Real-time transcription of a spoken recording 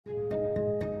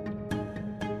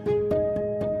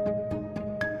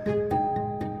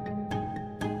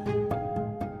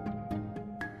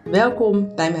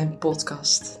Welkom bij mijn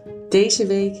podcast. Deze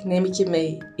week neem ik je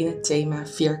mee in het thema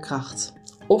veerkracht.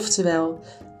 Oftewel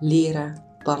leren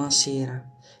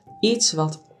balanceren. Iets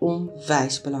wat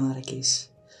onwijs belangrijk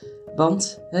is.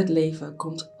 Want het leven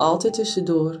komt altijd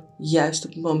tussendoor, juist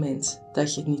op het moment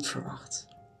dat je het niet verwacht.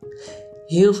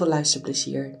 Heel veel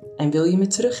luisterplezier. En wil je me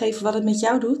teruggeven wat het met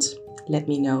jou doet? Let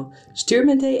me know. Stuur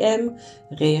me een DM.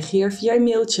 Reageer via een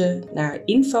mailtje naar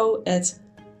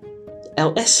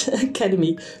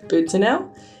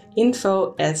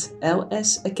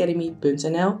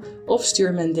info@lsacademy.nl of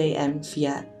stuur me een DM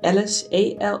via @alles_nu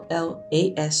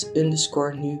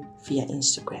via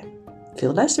Instagram.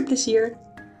 Veel luisterplezier!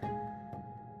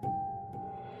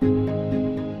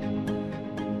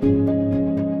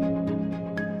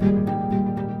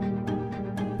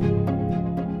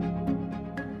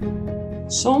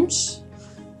 Soms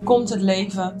komt het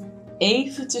leven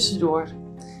even tussendoor.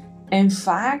 En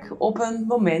vaak op een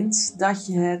moment dat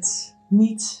je het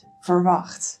niet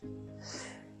verwacht.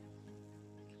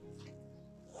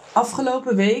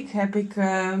 Afgelopen week heb ik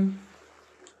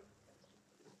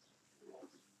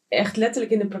echt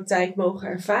letterlijk in de praktijk mogen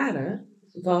ervaren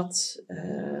wat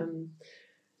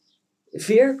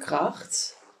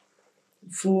veerkracht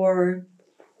voor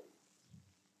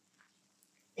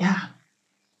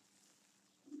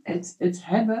het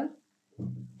hebben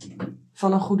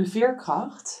van een goede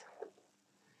veerkracht.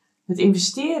 Het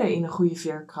investeren in een goede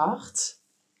veerkracht.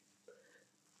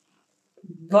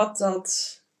 Wat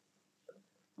dat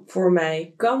voor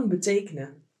mij kan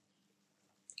betekenen.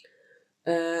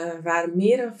 Er waren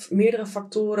meerdere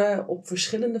factoren op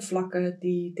verschillende vlakken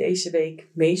die deze week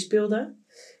meespeelden.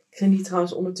 Ik geniet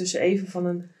trouwens ondertussen even van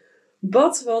een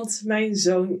bad, want mijn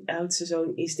oudste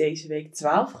zoon is deze week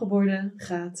 12 geworden.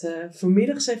 Gaat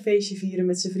vanmiddag zijn feestje vieren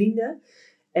met zijn vrienden.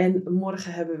 En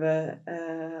morgen hebben we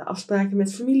afspraken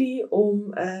met familie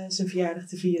om zijn verjaardag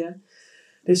te vieren.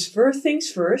 Dus first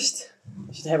things first. Als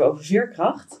we het hebben over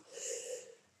veerkracht.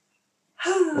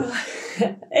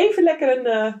 Even lekker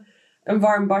een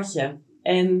warm badje.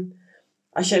 En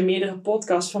als jij meerdere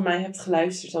podcasts van mij hebt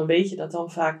geluisterd, dan weet je dat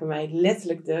dan vaak bij mij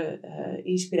letterlijk de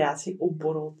inspiratie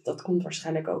opborrelt. Dat komt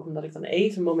waarschijnlijk ook omdat ik dan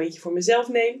even een momentje voor mezelf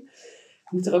neem.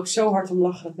 Ik moet er ook zo hard om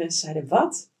lachen dat mensen zeiden,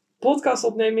 wat? Podcast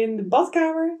opnemen in de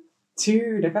badkamer?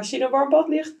 Tuurlijk. Als je in een warm bad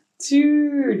ligt?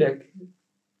 Tuurlijk.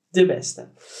 De beste.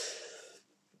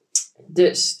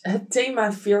 Dus het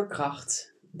thema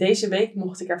veerkracht. Deze week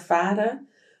mocht ik ervaren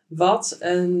wat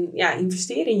een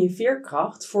investeren in je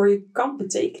veerkracht voor je kan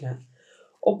betekenen.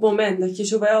 Op het moment dat je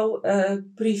zowel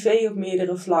privé op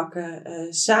meerdere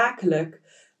vlakken, zakelijk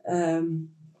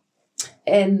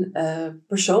en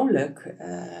persoonlijk,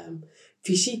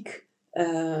 fysiek,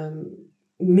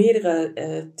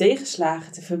 meerdere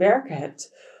tegenslagen te verwerken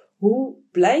hebt, hoe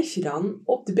blijf je dan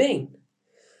op de been?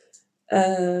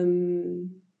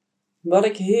 Wat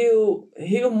ik heel,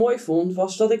 heel mooi vond,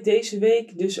 was dat ik deze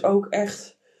week dus ook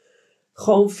echt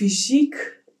gewoon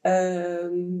fysiek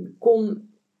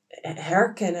kon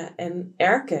herkennen en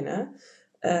erkennen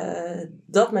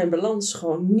dat mijn balans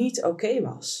gewoon niet oké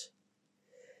was.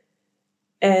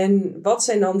 En wat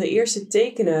zijn dan de eerste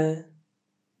tekenen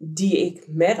die ik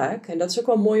merk? En dat is ook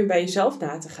wel mooi om bij jezelf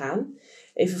na te gaan.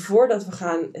 Even voordat we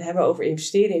gaan hebben over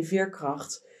investeren in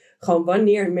veerkracht. Gewoon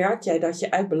wanneer merk jij dat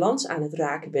je uit balans aan het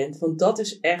raken bent? Want dat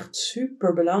is echt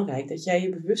super belangrijk. Dat jij je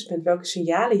bewust bent welke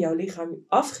signalen jouw lichaam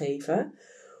afgeven.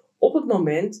 Op het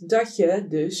moment dat je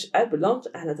dus uit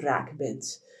balans aan het raken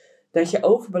bent. Dat je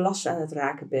overbelast aan het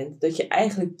raken bent. Dat je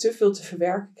eigenlijk te veel te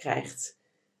verwerken krijgt.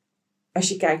 Als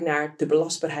je kijkt naar de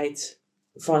belastbaarheid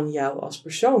van jou als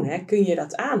persoon. Kun je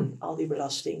dat aan, al die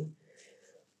belasting?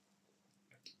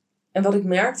 En wat ik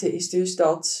merkte is dus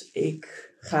dat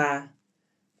ik ga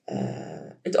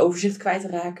het overzicht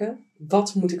kwijtraken.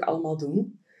 Wat moet ik allemaal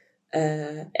doen?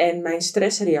 En mijn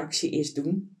stressreactie is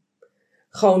doen.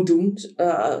 Gewoon doen.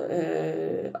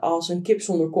 Als een kip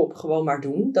zonder kop, gewoon maar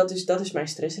doen. Dat is mijn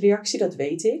stressreactie, dat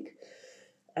weet ik.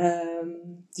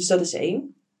 Dus dat is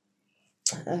 1.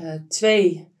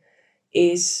 2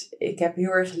 is, ik heb heel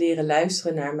erg leren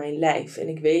luisteren naar mijn lijf. En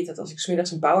ik weet dat als ik 's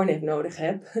middags een powernap nodig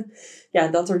heb,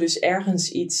 dat er dus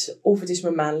ergens iets, of het is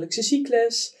mijn maandelijkse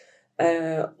cyclus,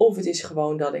 of het is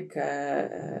gewoon dat ik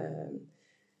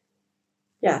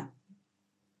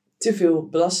te veel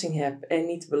belasting heb en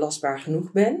niet belastbaar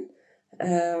genoeg ben.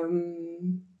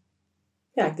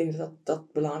 Ik denk dat dat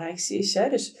het belangrijkste is.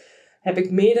 Dus heb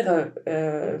ik meerdere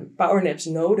powernaps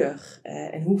nodig.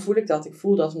 En hoe voel ik dat? Ik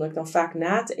voel dat omdat ik dan vaak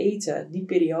na het eten, die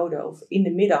periode of in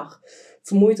de middag,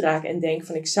 vermoeid raak en denk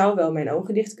van ik zou wel mijn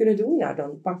ogen dicht kunnen doen. Nou,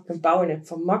 dan pak ik een powernap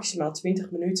van maximaal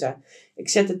 20 minuten. Ik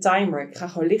zet de timer. Ik ga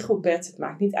gewoon liggen op bed. Het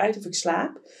maakt niet uit of ik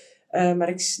slaap. Maar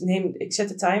ik zet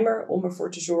de timer om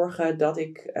ervoor te zorgen dat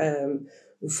ik,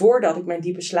 voordat ik mijn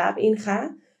diepe slaap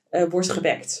inga, word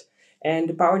gewekt. En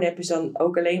de powernap is dan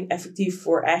ook alleen effectief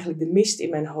voor eigenlijk de mist in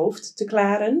mijn hoofd te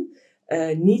klaren.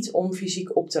 Niet om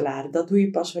fysiek op te laden. Dat doe je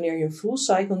pas wanneer je een full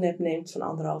cycle nap neemt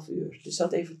van 1,5 uur. Dus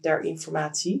dat even ter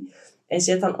informatie. En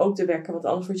zet dan ook de wekker, want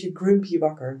anders word je grumpy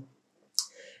wakker.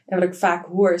 En wat ik vaak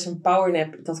hoor is een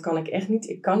powernap, dat kan ik echt niet.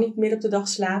 Ik kan niet midden op de dag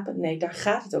slapen. Nee, daar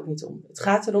gaat het ook niet om. Het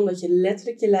gaat erom dat je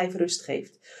letterlijk je lijf rust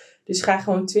geeft. Dus ga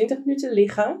gewoon 20 minuten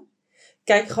liggen.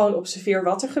 Kijk gewoon, observeer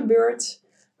wat er gebeurt.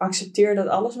 Accepteer dat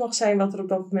alles mag zijn wat er op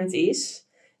dat moment is.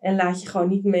 En laat je gewoon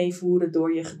niet meevoeren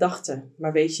door je gedachten.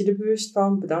 Maar wees je er bewust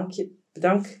van.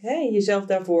 Bedank jezelf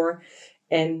daarvoor.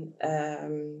 En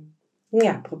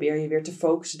probeer je weer te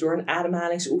focussen door een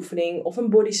ademhalingsoefening of een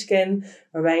bodyscan.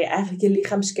 Waarbij je eigenlijk je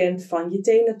lichaam scant van je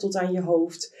tenen tot aan je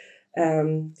hoofd.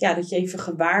 Dat je even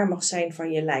gewaar mag zijn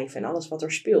van je lijf en alles wat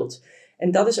er speelt.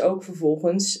 En dat is ook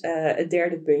vervolgens het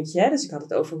derde puntje. Hè? Dus ik had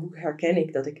het over hoe herken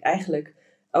ik dat ik eigenlijk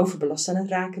overbelast aan het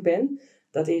raken ben.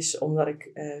 Dat is omdat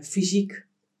ik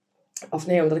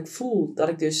omdat ik voel dat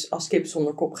ik dus als kip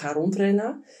zonder kop ga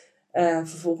rondrennen.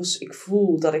 Vervolgens ik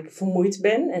voel dat ik vermoeid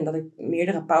ben en dat ik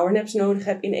meerdere powernaps nodig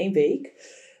heb in 1 week.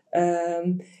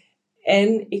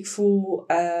 En ik voel,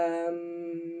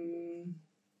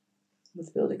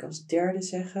 wat wilde ik als derde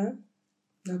zeggen?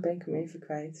 Nou ben ik hem even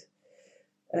kwijt.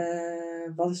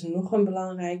 Wat is nog een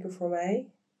belangrijke voor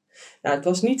mij? Nou, het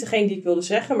was niet degene die ik wilde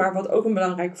zeggen, maar wat ook een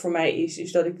belangrijke voor mij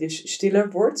is dat ik dus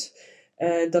stiller word.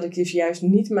 Dat ik dus juist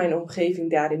niet mijn omgeving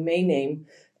daarin meeneem.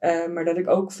 Maar dat ik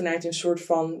ook vanuit een soort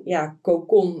van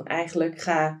cocon eigenlijk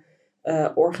ga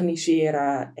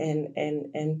organiseren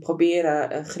en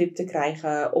proberen grip te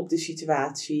krijgen op de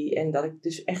situatie. En dat ik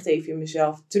dus echt even in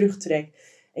mezelf terugtrek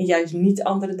en juist niet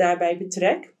anderen daarbij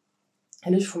betrek.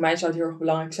 En dus voor mij zou het heel erg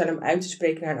belangrijk zijn om uit te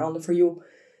spreken naar een ander van joh,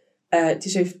 het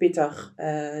is even pittig,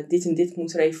 dit en dit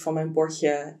moet er even van mijn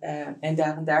bordje en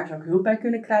daar zou ik hulp bij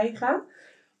kunnen krijgen.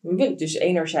 Dus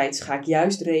enerzijds ga ik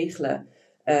juist regelen,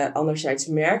 anderzijds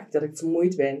merk ik dat ik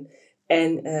vermoeid ben.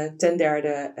 En ten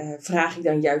derde vraag ik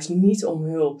dan juist niet om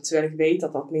hulp, terwijl ik weet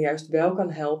dat dat me juist wel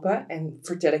kan helpen. En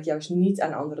vertel ik juist niet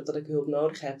aan anderen dat ik hulp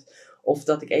nodig heb. Of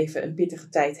dat ik even een pittige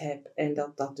tijd heb en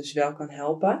dat dat dus wel kan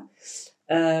helpen.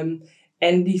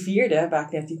 En die vierde, waar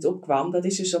ik net niet op kwam, dat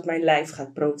is dus dat mijn lijf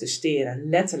gaat protesteren.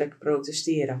 Letterlijk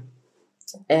protesteren.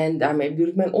 En daarmee bedoel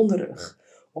ik mijn onderrug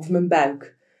of mijn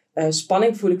buik.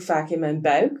 Spanning voel ik vaak in mijn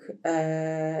buik.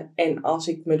 En als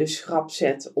ik me dus schrap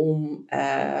zet om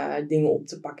dingen op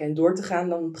te pakken en door te gaan,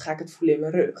 dan ga ik het voelen in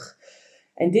mijn rug.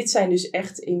 En dit zijn dus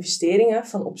echt investeringen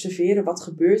van observeren wat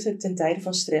gebeurt er ten tijde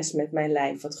van stress met mijn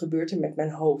lijf. Wat gebeurt er met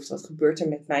mijn hoofd? Wat gebeurt er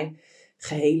met mijn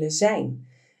gehele zijn?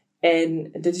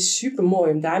 En dat is super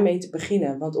mooi om daarmee te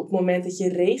beginnen. Want op het moment dat je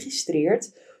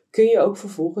registreert, kun je ook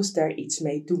vervolgens daar iets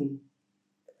mee doen.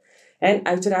 En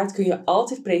uiteraard kun je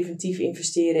altijd preventief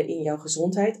investeren in jouw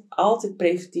gezondheid. Altijd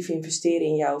preventief investeren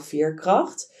in jouw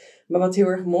veerkracht. Maar wat heel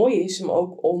erg mooi is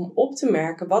om op te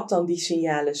merken wat dan die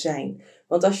signalen zijn.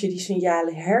 Want als je die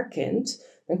signalen herkent,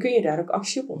 dan kun je daar ook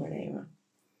actie op ondernemen.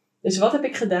 Dus wat heb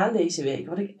ik gedaan deze week?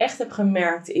 Wat ik echt heb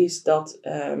gemerkt is dat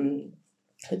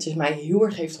het dus mij heel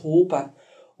erg heeft geholpen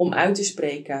om uit te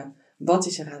spreken wat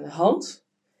is er aan de hand.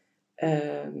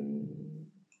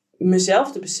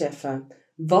 Mezelf te beseffen,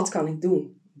 wat kan ik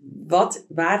doen? Wat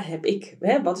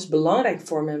is belangrijk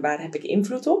voor me en waar heb ik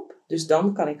invloed op? Dus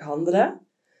dan kan ik handelen.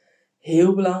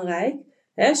 Heel belangrijk.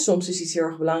 Soms is iets heel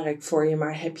erg belangrijk voor je,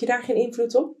 maar heb je daar geen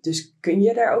invloed op? Dus kun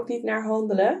je daar ook niet naar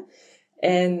handelen.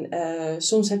 En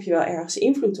soms heb je wel ergens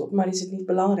invloed op, maar is het niet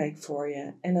belangrijk voor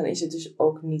je. En dan is het dus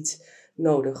ook niet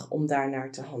nodig om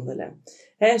daarnaar te handelen.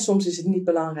 Soms is het niet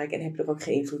belangrijk en heb je er ook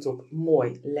geen invloed op.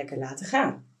 Mooi, lekker laten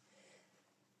gaan.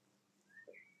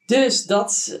 Dus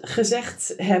dat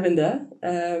gezegd hebbende,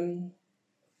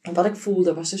 wat ik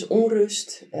voelde was dus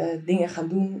onrust, dingen gaan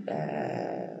doen.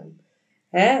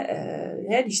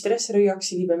 Die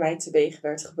stressreactie die bij mij teweeg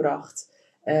werd gebracht.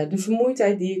 De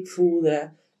vermoeidheid die ik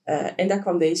voelde. En daar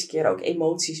kwam deze keer ook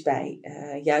emoties bij.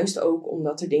 Juist ook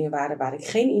omdat er dingen waren waar ik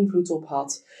geen invloed op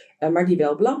had. Maar die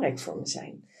wel belangrijk voor me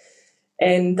zijn.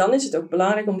 En dan is het ook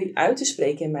belangrijk om die uit te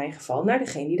spreken in mijn geval naar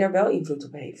degene die daar wel invloed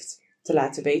op heeft. Te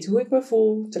laten weten hoe ik me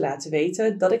voel. Te laten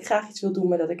weten dat ik graag iets wil doen,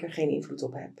 maar dat ik er geen invloed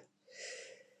op heb.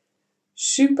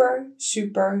 Super,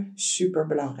 super, super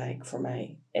belangrijk voor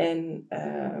mij. En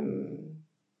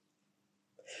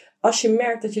als je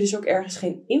merkt dat je dus ook ergens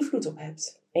geen invloed op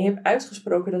hebt. En je hebt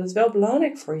uitgesproken dat het wel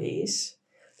belangrijk voor je is.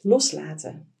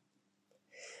 Loslaten.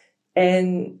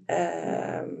 En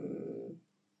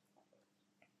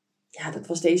dat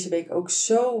was deze week ook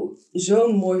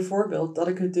zo'n mooi voorbeeld. Dat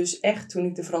ik het dus echt, toen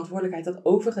ik de verantwoordelijkheid had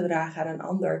overgedragen aan een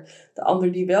ander. De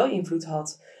ander die wel invloed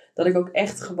had. Dat ik ook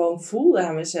echt gewoon voelde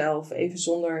aan mezelf. Even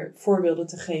zonder voorbeelden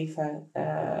te geven.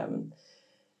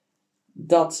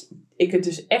 Dat ik het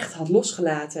dus echt had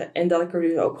losgelaten. En dat ik er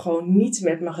dus ook gewoon niet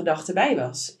met mijn gedachten bij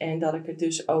was. En dat ik er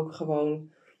dus ook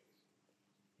gewoon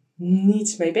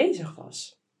niets mee bezig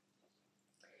was.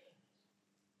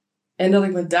 En dat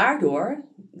ik me daardoor,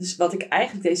 dus wat ik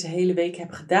eigenlijk deze hele week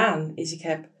heb gedaan, is ik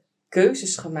heb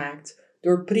keuzes gemaakt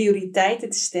door prioriteiten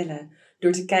te stellen.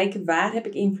 Door te kijken waar heb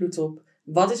ik invloed op,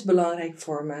 wat is belangrijk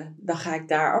voor me, dan ga ik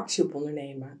daar actie op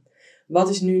ondernemen. Wat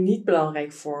is nu niet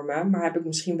belangrijk voor me, maar heb ik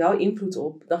misschien wel invloed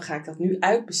op, dan ga ik dat nu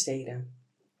uitbesteden.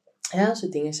 Ja, als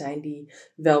het dingen zijn die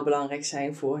wel belangrijk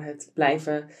zijn voor het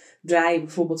blijven draaien,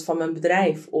 bijvoorbeeld van mijn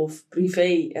bedrijf of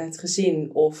privé, het gezin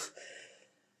of...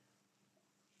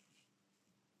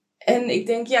 En ik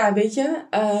denk, ja, weet je,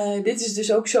 dit is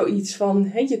dus ook zoiets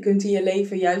van, je kunt in je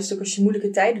leven, juist ook als je moeilijke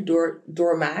tijden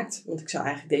doormaakt, want ik zou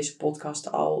eigenlijk deze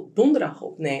podcast al donderdag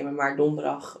opnemen, maar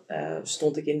donderdag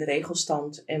stond ik in de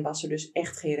regelstand en was er dus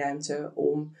echt geen ruimte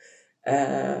om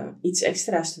iets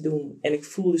extra's te doen. En ik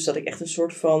voel dus dat ik echt een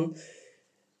soort van,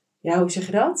 ja, hoe zeg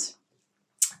je dat?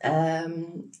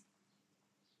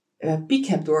 Piek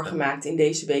heb doorgemaakt in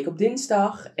deze week op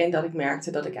dinsdag. En dat ik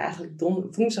merkte dat ik eigenlijk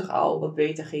woensdag al wat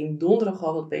beter ging. Donderdag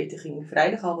al wat beter ging.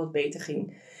 Vrijdag al wat beter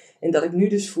ging. En dat ik nu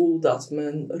dus voel dat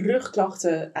mijn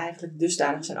rugklachten eigenlijk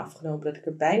dusdanig zijn afgenomen. Dat ik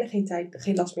er bijna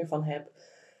geen last meer van heb.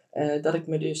 Dat ik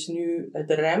me dus nu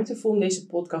de ruimte voel om deze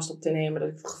podcast op te nemen. Dat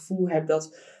ik het gevoel heb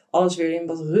dat alles weer in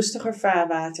wat rustiger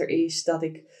vaarwater is. Dat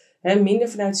ik minder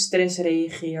vanuit stress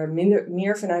reageer.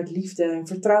 Meer vanuit liefde en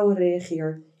vertrouwen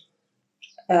reageer.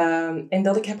 En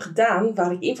dat ik heb gedaan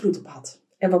waar ik invloed op had.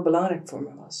 En wat belangrijk voor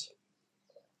me was.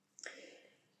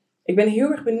 Ik ben heel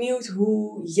erg benieuwd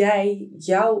hoe jij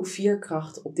jouw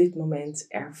veerkracht op dit moment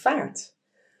ervaart.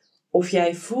 Of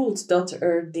jij voelt dat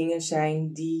er dingen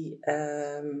zijn die...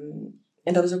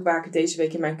 en dat is ook waar ik het deze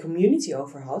week in mijn community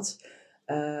over had.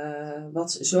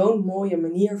 Wat zo'n mooie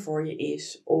manier voor je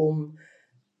is om...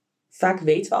 Vaak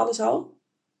weten we alles al.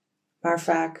 Maar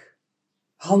vaak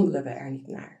handelen we er niet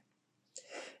naar.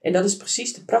 En dat is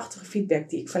precies de prachtige feedback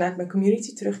die ik vanuit mijn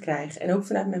community terugkrijg. En ook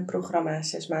vanuit mijn programma,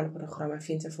 6 maanden programma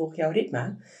Vind en Volg Jouw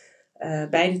Ritme.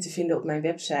 Beide te vinden op mijn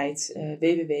website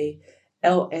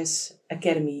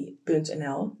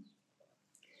www.lsacademy.nl.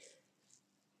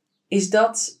 Is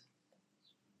dat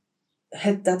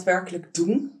het daadwerkelijk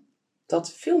doen.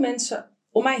 Dat veel mensen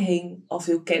om mij heen al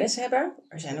veel kennis hebben.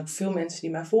 Er zijn ook veel mensen die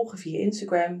mij volgen via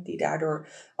Instagram. Die daardoor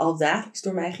al dagelijks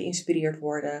door mij geïnspireerd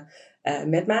worden.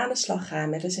 Met me aan de slag gaan.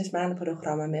 Met een 6 maanden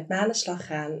programma. Met me aan de slag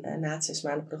gaan. Na het 6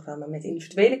 maanden programma. Met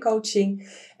individuele coaching.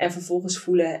 En vervolgens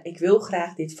voelen. Ik wil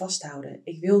graag dit vasthouden.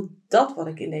 Ik wil dat wat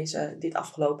ik in dit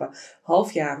afgelopen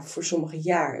half jaar. Of voor sommige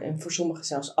jaar. En voor sommigen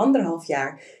zelfs 1,5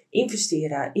 jaar.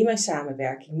 Investeren in mijn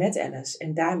samenwerking met Alice.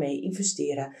 En daarmee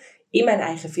investeren in mijn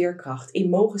eigen veerkracht, in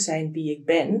mogen zijn wie ik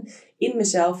ben, in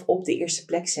mezelf op de eerste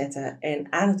plek zetten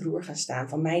en aan het roer gaan staan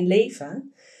van mijn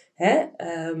leven,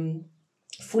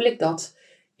 voel ik dat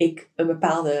ik een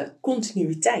bepaalde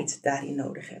continuïteit daarin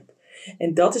nodig heb.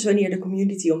 En dat is wanneer de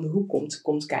community om de hoek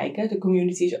komt kijken. De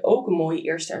community is ook een mooie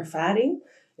eerste ervaring.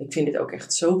 Ik vind dit ook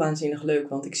echt zo waanzinnig leuk,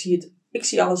 want ik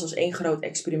zie alles als één groot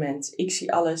experiment. Ik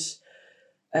zie alles,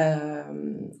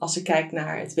 als ik kijk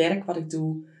naar het werk wat ik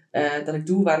doe, dat ik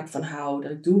doe waar ik van hou.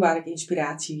 Dat ik doe waar ik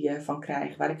inspiratie van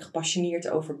krijg. Waar ik gepassioneerd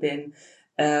over ben.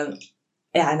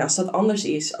 En als dat anders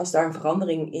is. Als daar een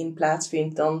verandering in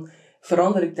plaatsvindt. Dan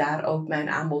verander ik daar ook mijn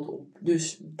aanbod op.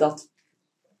 Dus dat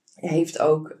heeft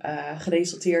ook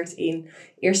geresulteerd in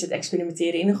eerst het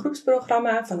experimenteren in een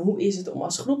groepsprogramma. Van hoe is het om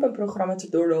als groep een programma te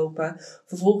doorlopen.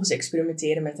 Vervolgens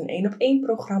experimenteren met een 1-op-1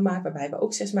 programma. Waarbij we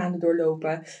ook 6 maanden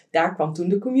doorlopen. Daar kwam toen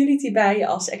de community bij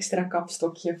als extra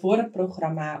kapstokje voor het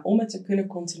programma. Om het te kunnen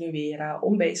continueren.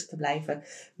 Om bezig te blijven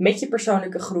met je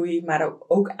persoonlijke groei. Maar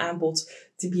ook aanbod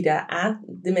te bieden aan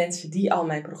de mensen die al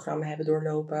mijn programma hebben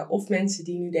doorlopen. Of mensen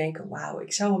die nu denken, wauw,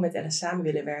 ik zou wel met Alice samen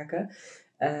willen werken.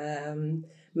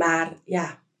 Maar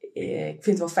ja, ik vind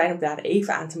het wel fijn om daar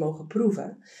even aan te mogen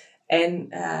proeven. En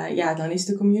dan is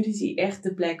de community echt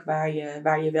de plek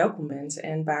waar je welkom bent.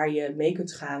 En waar je mee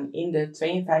kunt gaan in de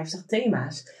 52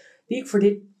 thema's die ik voor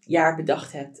dit jaar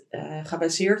bedacht heb.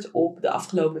 Gebaseerd op de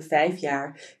afgelopen 5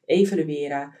 jaar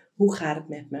evalueren. Hoe gaat het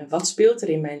met me? Wat speelt er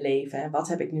in mijn leven? En wat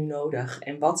heb ik nu nodig?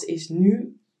 En wat is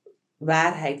nu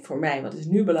waarheid voor mij? Wat is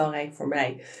nu belangrijk voor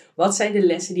mij? Wat zijn de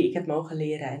lessen die ik heb mogen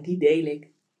leren? En die deel ik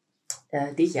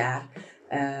dit jaar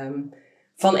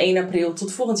van 1 april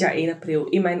tot volgend jaar 1 april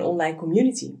in mijn online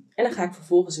community. En dan ga ik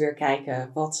vervolgens weer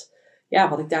kijken wat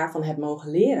ik daarvan heb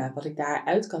mogen leren. Wat ik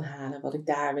daaruit kan halen. Wat ik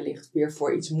daar wellicht weer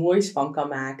voor iets moois van kan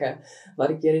maken. Wat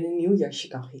ik weer in een nieuw jasje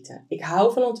kan gieten. Ik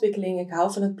hou van ontwikkeling. Ik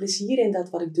hou van het plezier in dat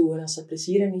wat ik doe. En als dat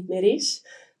plezier er niet meer is,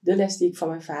 de les die ik van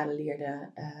mijn vader leerde,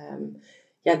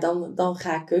 dan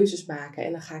ga ik keuzes maken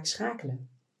en dan ga ik schakelen.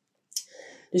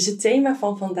 Dus het thema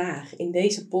van vandaag in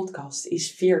deze podcast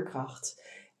is veerkracht.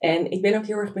 En ik ben ook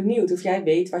heel erg benieuwd of jij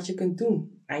weet wat je kunt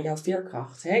doen aan jouw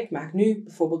veerkracht. Ik maak nu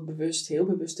bijvoorbeeld heel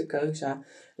bewust de keuze.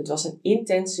 Het was een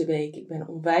intense week. Ik ben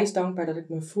onwijs dankbaar dat ik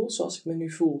me voel zoals ik me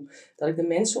nu voel. Dat ik de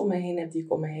mensen om me heen heb die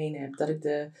ik om me heen heb. Dat ik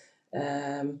de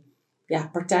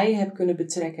partijen heb kunnen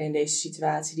betrekken in deze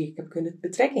situatie. Die ik heb kunnen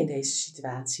betrekken in deze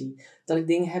situatie. Dat ik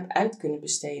dingen heb uit kunnen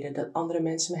besteden. Dat andere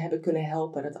mensen me hebben kunnen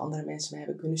helpen. Dat andere mensen me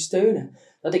hebben kunnen steunen.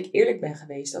 Dat ik eerlijk ben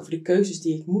geweest over de keuzes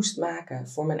die ik moest maken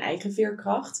voor mijn eigen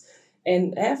veerkracht.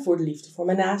 En voor de liefde voor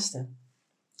mijn naasten.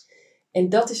 En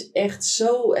dat is echt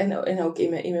zo. En ook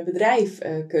in mijn bedrijf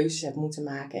keuzes heb moeten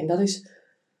maken. En dat is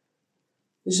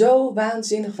zo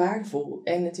waanzinnig waardevol.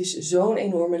 En het is zo'n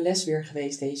enorme les weer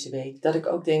geweest deze week. Dat ik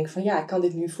ook denk van ik kan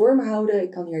dit nu voor me houden.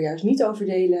 Ik kan hier juist niet over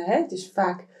delen. Het is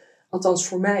vaak, althans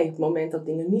voor mij, op het moment dat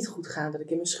dingen niet goed gaan. Dat ik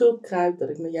in mijn schulp kruip. Dat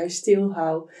ik me juist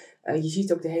stilhoud. Je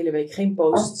ziet ook de hele week geen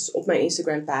posts op mijn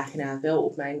Instagram pagina. Wel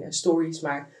op mijn stories.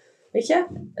 Maar weet je,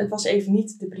 het was even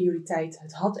niet de prioriteit.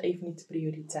 Het had even niet de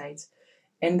prioriteit.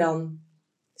 En dan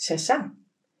cessa.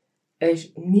 Er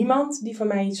is niemand die van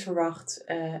mij iets verwacht.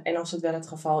 En als het wel het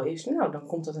geval is, dan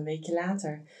komt dat een weekje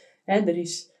later. Er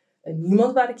is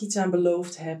niemand waar ik iets aan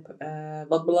beloofd heb.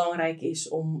 Wat belangrijk is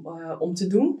om te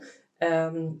doen.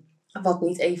 Wat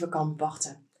niet even kan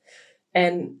wachten.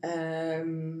 En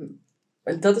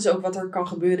dat is ook wat er kan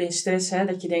gebeuren in stress.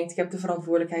 Dat je denkt, ik heb de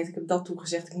verantwoordelijkheid. Ik heb dat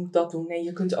toegezegd, ik moet dat doen. Nee,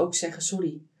 je kunt ook zeggen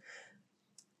sorry.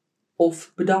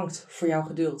 Of bedankt voor jouw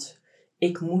geduld.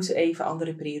 Ik moet even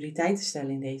andere prioriteiten stellen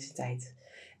in deze tijd.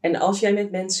 En als jij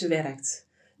met mensen werkt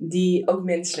die ook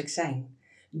menselijk zijn,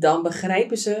 dan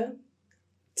begrijpen ze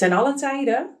ten alle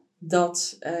tijde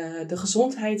dat de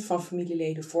gezondheid van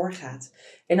familieleden voorgaat.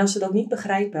 En als ze dat niet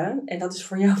begrijpen, en dat is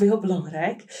voor jou heel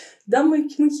belangrijk, dan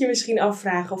moet je misschien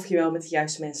afvragen of je wel met de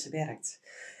juiste mensen werkt.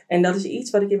 En dat is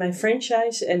iets wat ik in mijn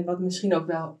franchise en wat misschien ook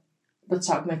wel, dat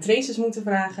zou ik mijn trainers moeten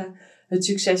vragen, het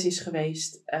succes is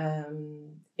geweest.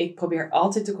 Ik probeer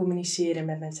altijd te communiceren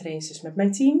met mijn trainers, dus met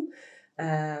mijn team.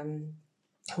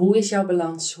 Hoe is jouw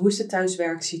balans? Hoe is de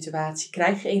thuiswerksituatie?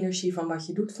 Krijg je energie van wat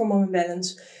je doet voor Mom in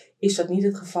Balance? Is dat niet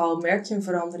het geval? Merk je een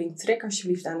verandering? Trek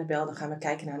alsjeblieft aan de bel, dan gaan we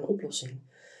kijken naar een oplossing.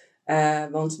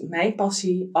 Want mijn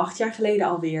passie, 8 jaar geleden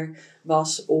alweer,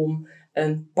 was om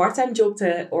een parttime job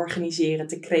te organiseren,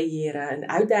 te creëren. Een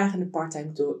uitdagende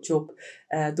parttime job.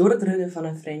 Door het runnen van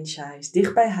een franchise.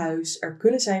 Dicht bij huis. Er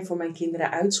kunnen zijn voor mijn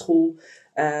kinderen uit school.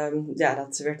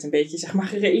 Dat werd een beetje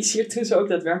gerealiseerd toen ze ook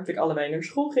daadwerkelijk allebei naar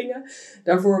school gingen.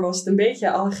 Daarvoor was het een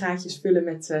beetje alle gaatjes vullen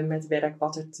met werk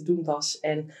wat er te doen was.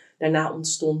 En daarna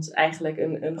ontstond eigenlijk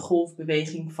een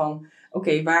golfbeweging van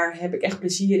oké, waar heb ik echt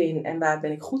plezier in en waar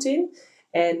ben ik goed in?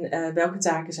 En welke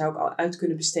taken zou ik al uit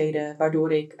kunnen besteden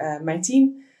waardoor ik mijn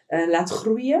team laat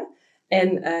groeien.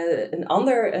 En een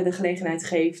ander de gelegenheid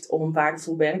geeft om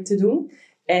waardevol werk te doen.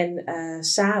 En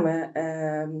samen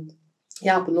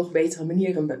op een nog betere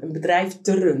manier een bedrijf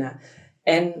te runnen.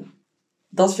 En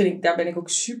daar ben ik ook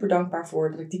super dankbaar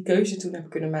voor. Dat ik die keuze toen heb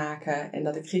kunnen maken. En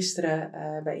dat ik gisteren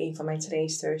bij een van mijn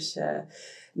trainsters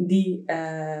die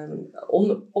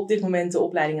op dit moment de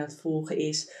opleiding aan het volgen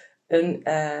is, een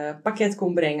pakket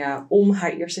kon brengen om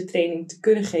haar eerste training te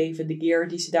kunnen geven. De gear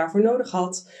die ze daarvoor nodig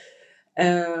had.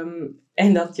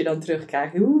 En dat je dan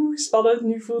terugkrijgt, hoe spannend,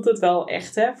 nu voelt het wel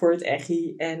echt voor het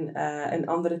echi. En een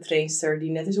andere trainster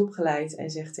die net is opgeleid en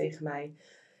zegt tegen mij,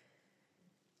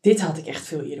 dit had ik echt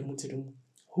veel eerder moeten doen.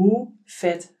 Hoe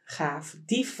vet gaaf.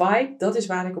 Die vibe, dat is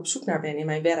waar ik op zoek naar ben in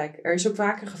mijn werk. Er is ook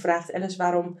vaker gevraagd, Alice,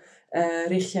 waarom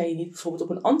richt jij je niet bijvoorbeeld op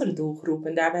een andere doelgroep?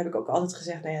 En daarbij heb ik ook altijd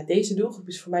gezegd, deze doelgroep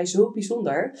is voor mij zo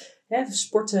bijzonder.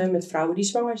 Sporten met vrouwen die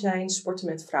zwanger zijn, sporten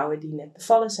met vrouwen die net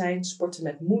bevallen zijn, sporten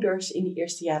met moeders in die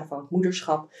eerste jaren van het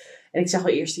moederschap. En ik zeg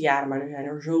wel eerste jaren, maar er zijn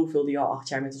er zoveel die al 8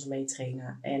 jaar met ons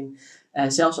meetrainen. En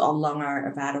zelfs al langer,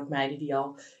 er waren ook meiden die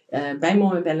al bij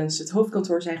Mom in Balance het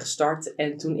hoofdkantoor zijn gestart.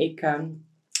 En toen ik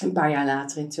een paar jaar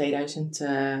later in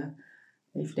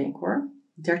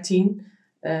 2013,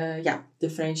 de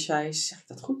franchise, zeg ik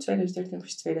dat goed? 2013 of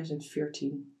is het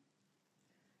 2014?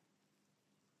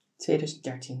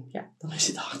 2013, dan is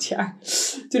het 8 jaar.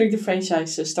 Toen ik de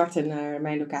franchise startte naar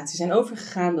mijn locatie zijn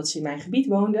overgegaan, dat ze in mijn gebied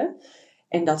woonden.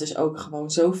 En dat is ook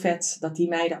gewoon zo vet dat die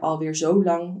meiden alweer zo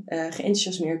lang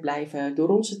geenthousiasmeerd blijven door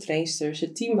onze trainsters.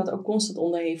 Het team wat ook constant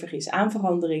onderhevig is aan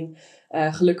verandering.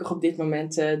 Gelukkig op dit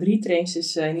moment 3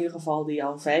 trainsters in ieder geval die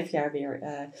al 5 jaar weer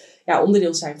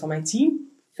onderdeel zijn van mijn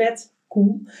team. Vet,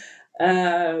 cool.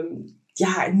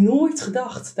 Nooit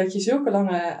gedacht dat je zulke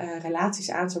lange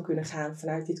relaties aan zou kunnen gaan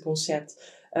vanuit dit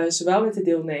concept. Zowel met de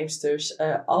deelnemsters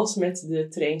als met de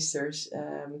trainsters.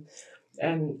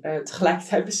 En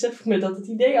tegelijkertijd besef ik me dat het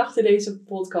idee achter deze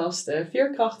podcast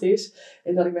veerkracht is.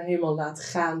 En dat ik me helemaal laat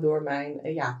gaan door mijn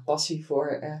passie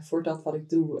voor dat wat ik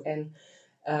doe. En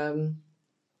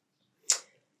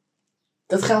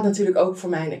dat geldt natuurlijk ook voor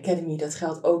mijn academy. Dat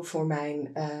geldt ook voor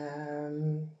mijn...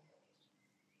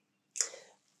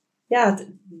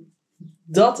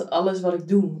 dat alles wat ik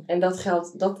doe. En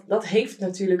dat heeft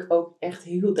natuurlijk ook echt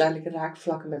heel duidelijke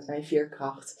raakvlakken met mijn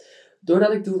veerkracht.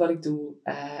 Doordat ik doe wat ik doe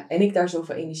en ik daar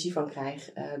zoveel energie van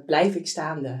krijg, blijf ik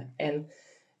staande. En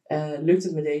lukt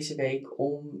het me deze week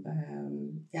om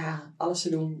alles te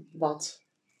doen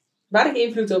waar ik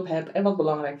invloed op heb en wat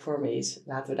belangrijk voor me is.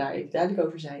 Laten we daar even duidelijk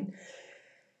over zijn.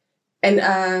 En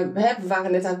we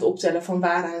waren net aan het optellen van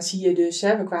waaraan zie je dus,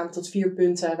 we kwamen tot 4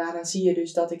 punten, waaraan zie je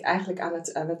dus dat ik eigenlijk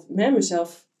aan het met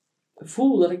mezelf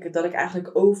voel dat ik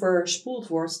eigenlijk overspoeld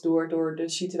word door de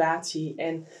situatie.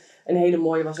 En een hele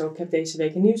mooie was ook, ik heb deze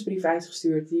week een nieuwsbrief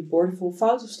uitgestuurd die boordevol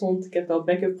fouten stond. Ik heb wel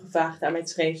backup gevraagd aan mijn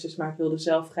schrijfsters, maar ik wilde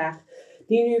zelf graag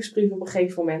die nieuwsbrief op een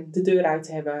gegeven moment de deur uit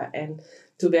hebben. En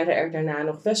toen werden er daarna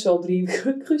nog best wel 3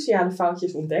 cruciale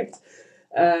foutjes ontdekt.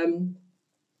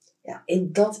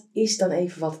 En dat is dan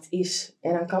even wat het is.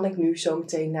 En dan kan ik nu zo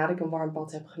meteen, nadat ik een warm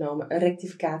bad heb genomen, een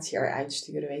rectificatie eruit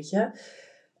sturen, weet je.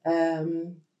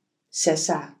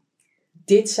 Sessa.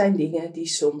 Dit zijn dingen die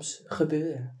soms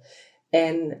gebeuren.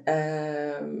 En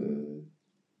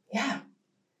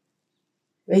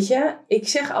weet je, ik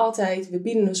zeg altijd, we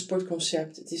bieden een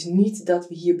sportconcept. Het is niet dat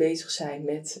we hier bezig zijn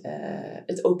met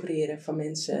het opereren van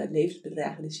mensen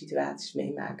levensbedreigende situaties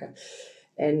meemaken.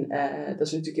 En dat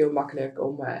is natuurlijk heel makkelijk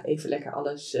om even lekker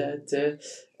alles te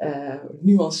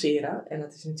nuanceren. En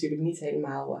dat is natuurlijk niet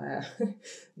helemaal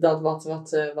dat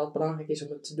wat belangrijk is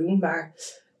om het te doen. Maar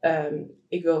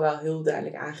ik wil wel heel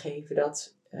duidelijk aangeven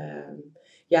dat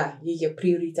je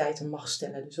prioriteiten mag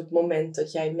stellen. Dus op het moment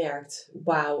dat jij merkt,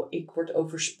 wauw, ik word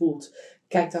overspoeld.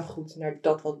 Kijk dan goed naar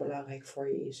dat wat belangrijk voor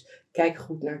je is. Kijk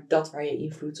goed naar dat waar je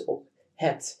invloed op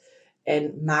hebt.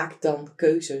 En maak dan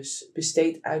keuzes.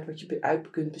 Besteed uit wat je uit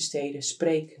kunt besteden.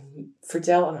 Spreek.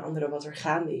 Vertel aan anderen wat er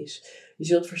gaande is. Je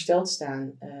zult versteld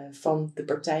staan van de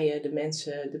partijen, de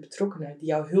mensen, de betrokkenen die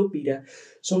jou hulp bieden.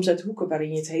 Soms uit hoeken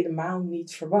waarin je het helemaal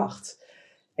niet verwacht.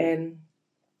 En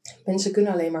mensen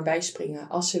kunnen alleen maar bijspringen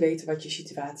als ze weten wat je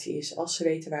situatie is. Als ze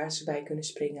weten waar ze bij kunnen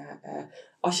springen.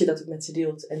 Als je dat ook met ze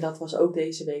deelt. En dat was ook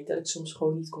deze week. Dat ik soms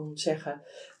gewoon niet kon zeggen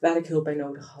waar ik hulp bij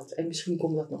nodig had. En misschien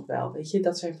komt dat nog wel. Weet je,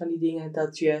 dat zijn van die dingen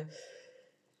dat je...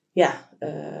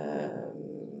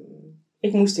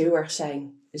 ik moest heel erg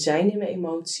zijn in mijn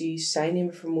emoties. Zijn in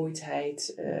mijn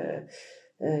vermoeidheid.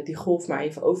 Die golf maar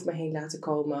even over me heen laten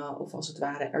komen. Of als het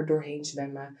ware er doorheen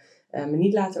zwemmen. Me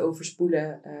niet laten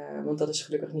overspoelen. Want dat is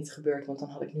gelukkig niet gebeurd. Want dan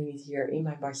had ik nu niet hier in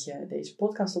mijn badje deze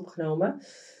podcast opgenomen.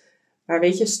 Maar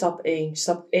weet je, stap 1.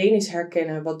 Stap 1 is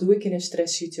herkennen. Wat doe ik in een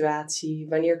stresssituatie?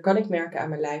 Wanneer kan ik merken aan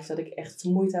mijn lijf dat ik echt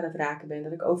vermoeid aan het raken ben?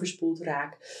 Dat ik overspoeld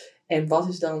raak? En wat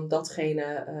is dan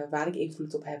datgene waar ik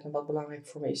invloed op heb en wat belangrijk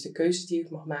voor me is? De keuzes die ik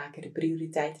mag maken, de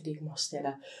prioriteiten die ik mag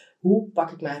stellen. Hoe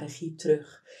pak ik mijn regie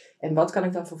terug? En wat kan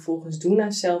ik dan vervolgens doen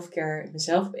aan selfcare?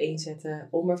 Mezelf op één zetten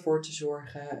om ervoor te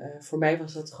zorgen. Voor mij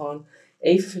was dat gewoon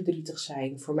even verdrietig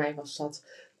zijn. Voor mij was dat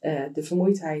de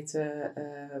vermoeidheid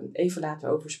even laten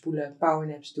overspoelen.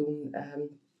 Powernaps doen.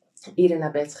 Eerder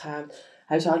naar bed gaan.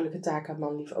 Huishoudelijke taken aan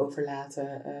manlief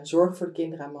overlaten. Zorg voor de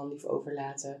kinderen aan manlief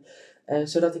overlaten.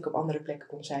 Zodat ik op andere plekken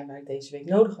kon zijn waar ik deze week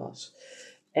nodig was.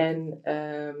 En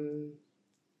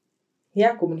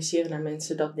communiceren naar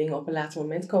mensen dat dingen op een later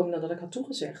moment komen dan dat ik had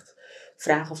toegezegd.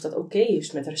 Vragen of dat oké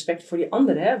is, met respect voor die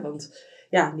anderen. Hè? Want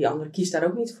die andere kiest daar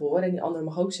ook niet voor. En die andere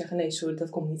mag ook zeggen, nee, sorry, dat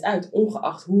komt niet uit.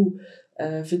 Ongeacht hoe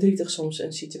verdrietig soms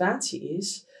een situatie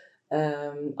is.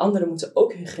 Anderen moeten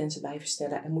ook hun grenzen blijven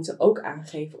stellen. En moeten ook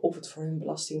aangeven of het voor hun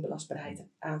belastingbelastbaarheid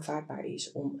aanvaardbaar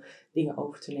is om dingen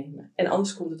over te nemen. En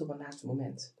anders komt het op een later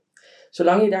moment.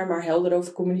 Zolang je daar maar helder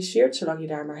over communiceert, zolang je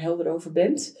daar maar helder over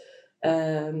bent,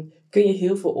 kun je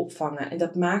heel veel opvangen. En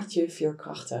dat maakt je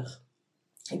veerkrachtig.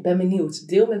 Ik ben benieuwd.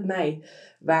 Deel met mij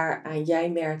waaraan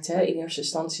jij merkt in eerste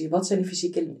instantie. Wat zijn de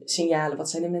fysieke signalen? Wat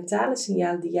zijn de mentale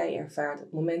signalen die jij ervaart op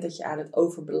het moment dat je aan het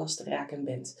overbelasten raken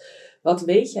bent? Wat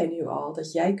weet jij nu al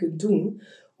dat jij kunt doen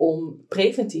om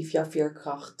preventief jouw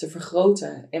veerkracht te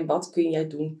vergroten? En wat kun jij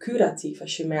doen curatief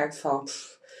als je merkt van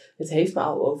het heeft me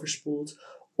al overspoeld,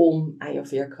 om aan jouw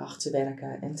veerkracht te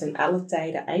werken en ten alle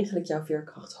tijden eigenlijk jouw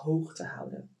veerkracht hoog te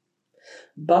houden?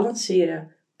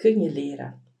 Balanceren kun je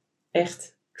leren.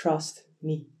 Echt, trust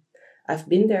me. I've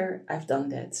been there, I've done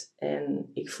that. En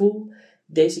ik voel,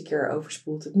 deze keer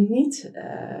overspoelt het me niet.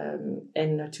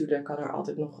 En natuurlijk kan er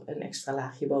altijd nog een extra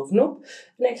laagje bovenop.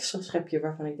 Een extra schepje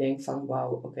waarvan ik denk van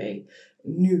wauw, oké,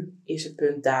 nu is het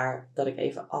punt daar dat ik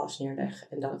even alles neerleg.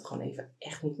 En dat het gewoon even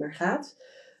echt niet meer gaat.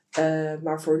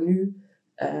 Maar voor nu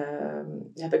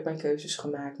heb ik mijn keuzes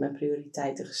gemaakt, mijn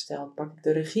prioriteiten gesteld. Pak ik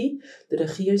de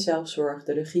regie in zelfzorg,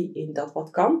 de regie in dat wat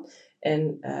kan.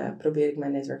 En probeer ik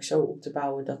mijn netwerk zo op te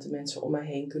bouwen dat de mensen om mij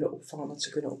heen kunnen opvangen wat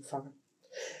ze kunnen opvangen.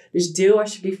 Dus deel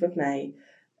alsjeblieft met mij.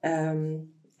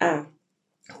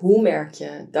 Hoe merk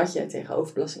je dat je tegen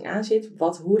overbelasting aan zit?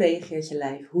 Hoe reageert je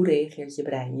lijf? Hoe reageert je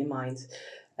brein, je mind?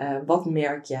 Wat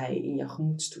merk jij in je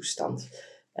gemoedstoestand?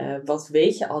 Wat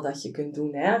weet je al dat je kunt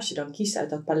doen? Hè? Als je dan kiest uit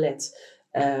dat palet.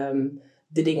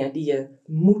 De dingen die je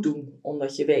moet doen,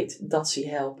 omdat je weet dat ze je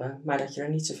helpen, maar dat je er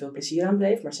niet zoveel plezier aan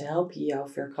beleeft, maar ze helpen je jou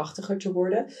veerkrachtiger te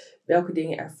worden. Welke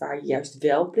dingen ervaar je juist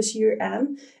wel plezier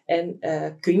aan? En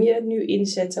kun je het nu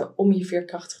inzetten om je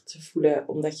veerkrachtig te voelen,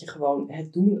 omdat je gewoon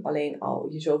het doen alleen al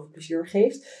je zoveel plezier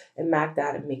geeft? En maak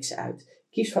daar een mix uit.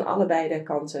 Kies van allebei de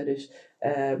kanten. Dus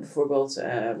bijvoorbeeld,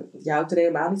 je houdt er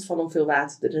helemaal niet van om veel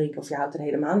water te drinken, of je houdt er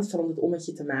helemaal niet van om het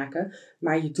ommetje te maken,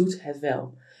 maar je doet het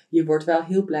wel. Je wordt wel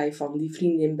heel blij van die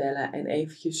vriendin bellen en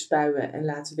eventjes spuien en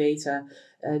laten weten,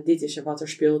 dit is er wat er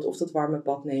speelt, of dat warme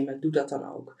bad nemen, doe dat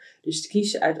dan ook. Dus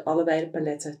kies uit allebei de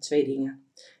paletten 2 dingen.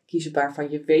 Kies een waarvan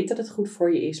je weet dat het goed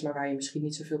voor je is, maar waar je misschien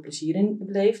niet zoveel plezier in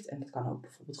beleeft. En dat kan ook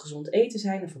bijvoorbeeld gezond eten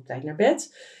zijn of op tijd naar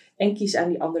bed. En kies aan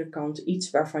die andere kant iets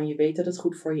waarvan je weet dat het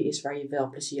goed voor je is, waar je wel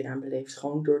plezier aan beleeft.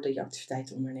 Gewoon door die activiteit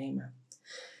te ondernemen.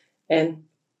 En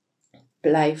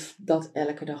blijf dat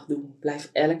elke dag doen. Blijf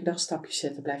elke dag stapjes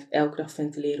zetten. Blijf elke dag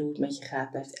ventileren hoe het met je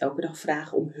gaat. Blijf elke dag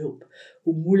vragen om hulp.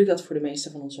 Hoe moeilijk dat voor de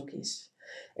meesten van ons ook is.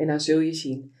 En dan zul je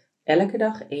zien, elke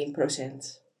dag 1%.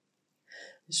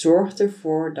 Zorg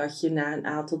ervoor dat je na een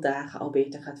aantal dagen al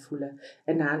beter gaat voelen.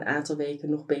 En na een aantal weken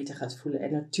nog beter gaat voelen.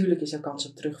 En natuurlijk is er kans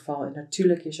op terugval. En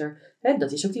natuurlijk is er,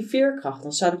 dat is ook die veerkracht.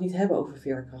 Dan zou ik het niet hebben over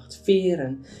veerkracht.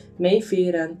 Veren.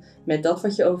 Meeveren met dat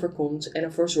wat je overkomt. En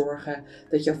ervoor zorgen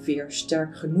dat jouw veer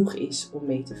sterk genoeg is om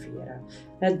mee te veren.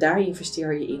 Daar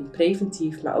investeer je in.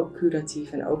 Preventief, maar ook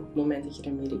curatief. En ook op het moment dat je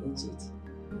er middenin zit.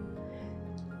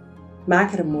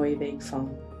 Maak er een mooie week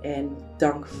van. En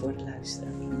dank voor het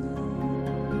luisteren.